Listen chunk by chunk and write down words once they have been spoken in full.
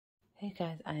Hey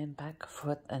guys, I am back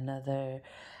with another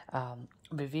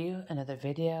review, another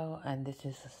video, and this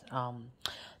is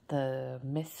the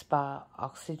Spa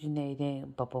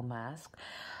Oxygenating Bubble Mask,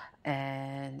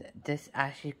 and this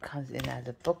actually comes in as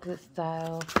a booklet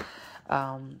style.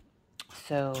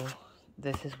 So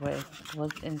this is what it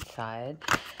was inside,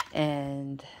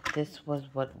 and this was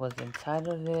what was inside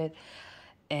of it,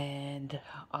 and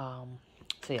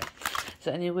so yeah.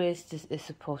 So anyways, this is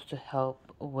supposed to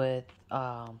help with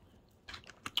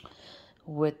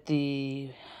the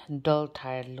dull,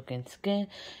 tired looking skin.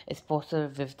 It's supposed to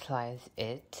revitalize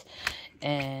it.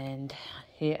 And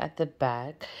here at the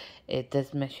back, it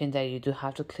does mention that you do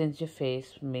have to cleanse your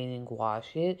face, meaning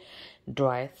wash it,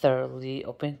 dry thoroughly,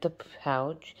 open the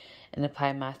pouch, and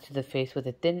apply mask to the face with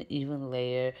a thin, even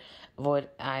layer. Avoid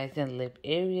eyes and lip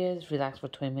areas. Relax for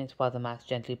 20 minutes while the mask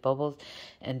gently bubbles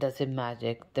and does its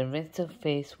magic. Then rinse the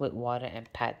face with water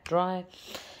and pat dry.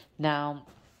 Now,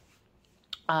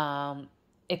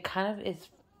 it kind of is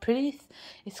pretty,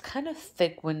 it's kind of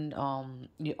thick when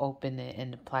you open it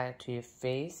and apply it to your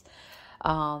face.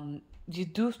 You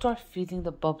do start feeling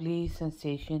the bubbly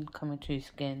sensation coming to your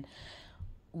skin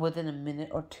within a minute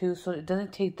or two, so it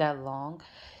doesn't take that long.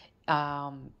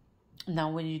 Now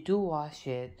when you do wash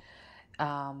it,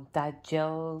 that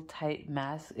gel type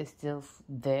mask is still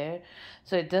there,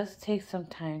 so it does take some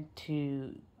time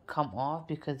to come off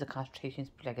because the concentration,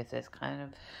 like I said, is kind of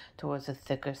towards the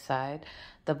thicker side.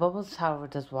 The bubbles, however,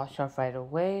 does wash off right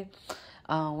away.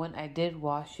 When I did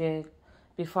wash it,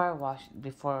 before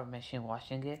machine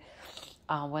washing it,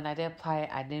 when I did apply it,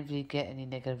 I didn't really get any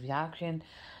negative reactions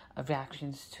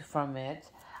from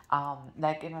it.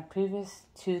 Like in my previous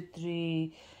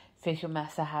 2-3 facial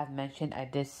masks I have mentioned, I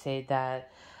did say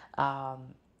that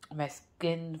my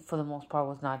skin for the most part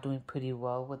was not doing pretty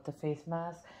well with the face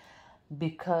mask,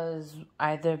 because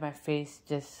either my face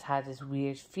just had this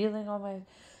weird feeling on my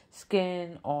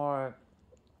skin, or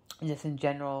just in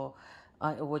general,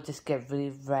 it would just get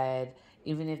really red,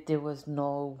 even if there was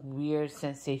no weird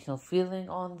sensational feeling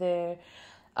on there.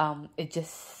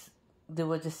 There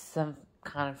was just some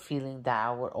kind of feeling that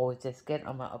I would always just get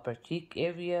on my upper cheek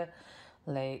area,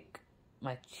 like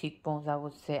my cheekbones, I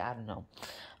would say. I don't know.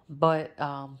 But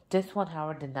this one,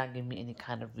 however, did not give me any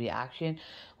kind of reaction,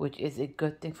 which is a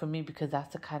good thing for me, because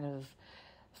that's the kind of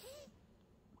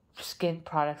skin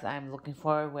products I'm looking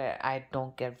for, where I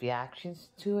don't get reactions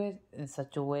to it in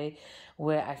such a way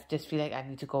where I just feel like I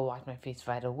need to go wash my face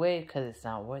right away because it's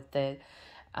not worth it.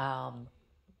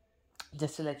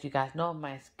 Just to let you guys know,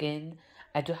 my skin,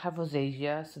 I do have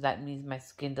rosacea, so that means my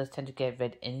skin does tend to get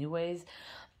red anyways.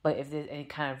 But if there's any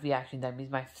kind of reaction, that means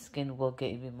my skin will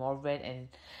get even more red, and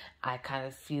I kind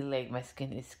of feel like my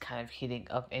skin is kind of heating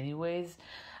up anyways.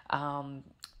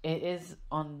 It is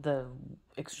on the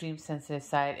extreme sensitive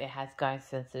side. It has gotten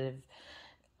sensitive,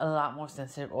 a lot more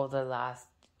sensitive over the last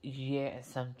year and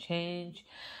some change.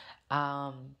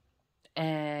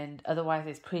 And otherwise,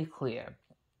 it's pretty clear.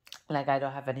 Like, I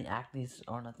don't have any acne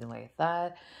or nothing like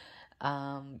that.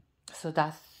 So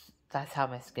that's how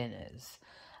my skin is.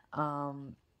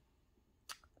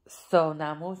 So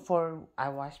now moving forward, I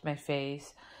washed my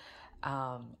face.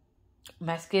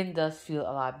 My skin does feel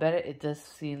a lot better. It does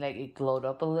seem like it glowed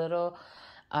up a little.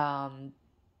 I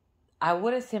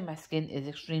wouldn't say my skin is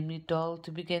extremely dull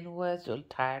to begin with, or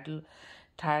tired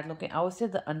looking. I would say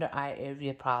the under eye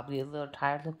area probably a little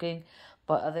tired looking,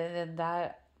 but other than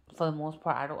that, for the most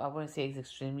part, I wouldn't say it's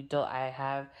extremely dull. I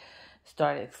have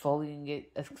started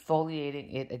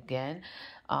exfoliating it again.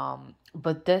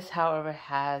 But this, however,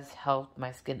 has helped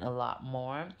my skin a lot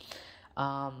more.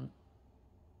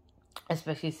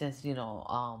 Especially since,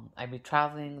 I be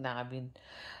traveling now.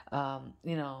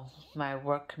 My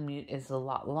work commute is a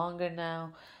lot longer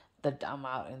now. That I'm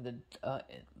out in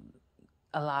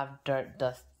a lot of dirt,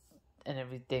 dust, and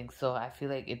everything. So I feel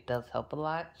like it does help a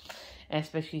lot. And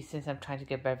especially since I'm trying to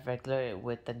get better regular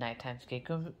with the nighttime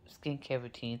skincare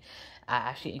routine, I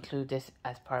actually include this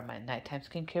as part of my nighttime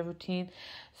skincare routine.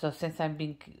 So since I've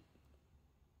been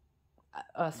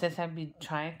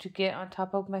trying to get on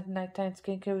top of my nighttime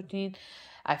skincare routine,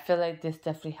 I feel like this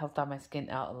definitely helped out my skin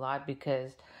out a lot,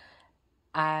 because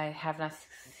I have not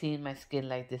seen my skin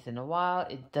like this in a while.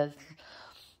 It does,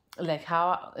 like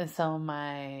how in some of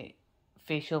my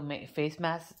face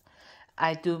masks,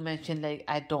 I do mention like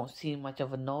I don't see much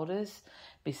of a notice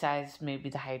besides maybe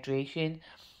the hydration.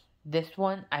 This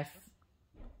one, I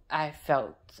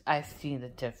seen the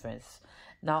difference.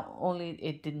 Not only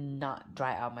it did not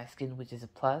dry out my skin, which is a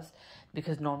plus,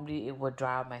 because normally it would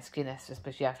dry out my skin,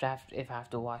 especially if I have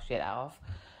to wash it off.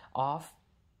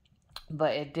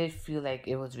 but it did feel like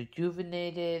it was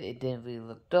rejuvenated. It didn't really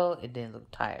look dull. It didn't look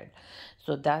tired.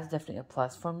 So that's definitely a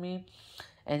plus for me.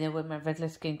 And then with my regular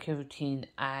skincare routine,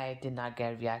 I did not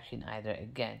get a reaction either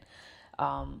again.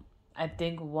 I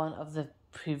think one of the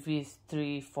previous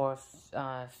 3, 4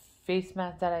 face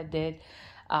masks that I did,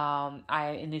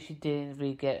 I initially didn't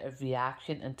really get a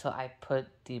reaction until I put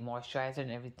the moisturizer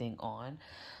and everything on.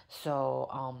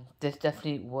 So this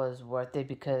definitely was worth it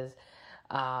because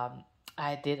um,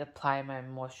 I did apply my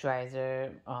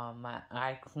moisturizer, my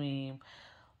eye cream,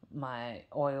 my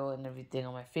oil and everything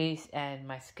on my face, and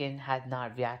my skin had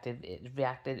not reacted. It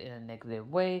reacted in a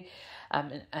negative way.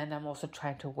 And I'm also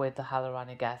trying to avoid the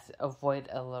hyaluronic acid,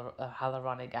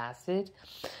 hyaluronic acid.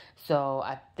 So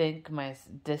I think I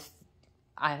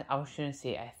shouldn't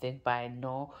say I think, but I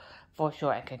know for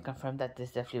sure I can confirm that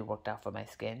this definitely worked out for my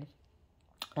skin.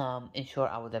 In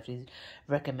short, I would definitely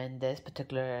recommend this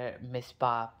particular Miss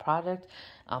Spa product.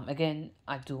 Again,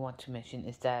 I do want to mention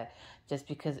is that just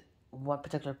because one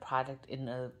particular product in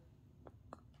a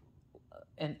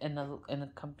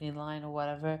company line or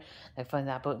whatever, like for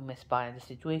example, Miss Spa in the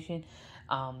situation,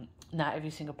 not every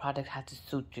single product has to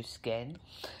suit your skin.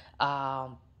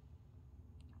 Um,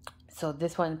 so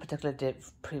this one in particular did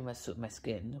pretty much suit my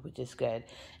skin, which is good.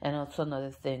 And also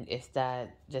another thing is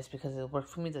that just because it worked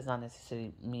for me does not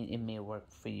necessarily mean it may work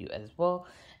for you as well,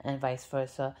 and vice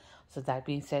versa. So that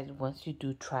being said, once you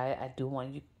do try it, I do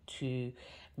want you to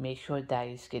make sure that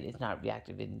your skin is not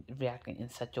reacting in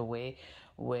such a way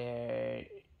where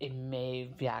it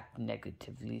may react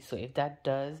negatively. So if that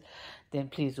does, then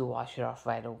please do wash it off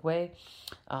right away.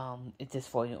 It's just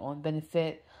for your own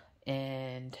benefit.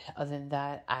 And other than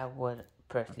that, I would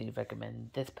personally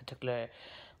recommend this particular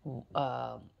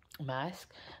uh,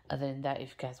 mask. Other than that, if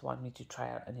you guys want me to try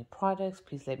out any products,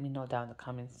 please let me know down in the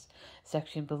comments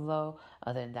section below.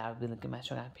 Other than that, I'll be linking my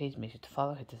Instagram page. Make sure to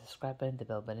follow, hit the subscribe button, the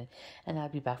bell button, and I'll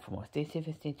be back for more. Stay safe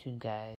and stay tuned, guys.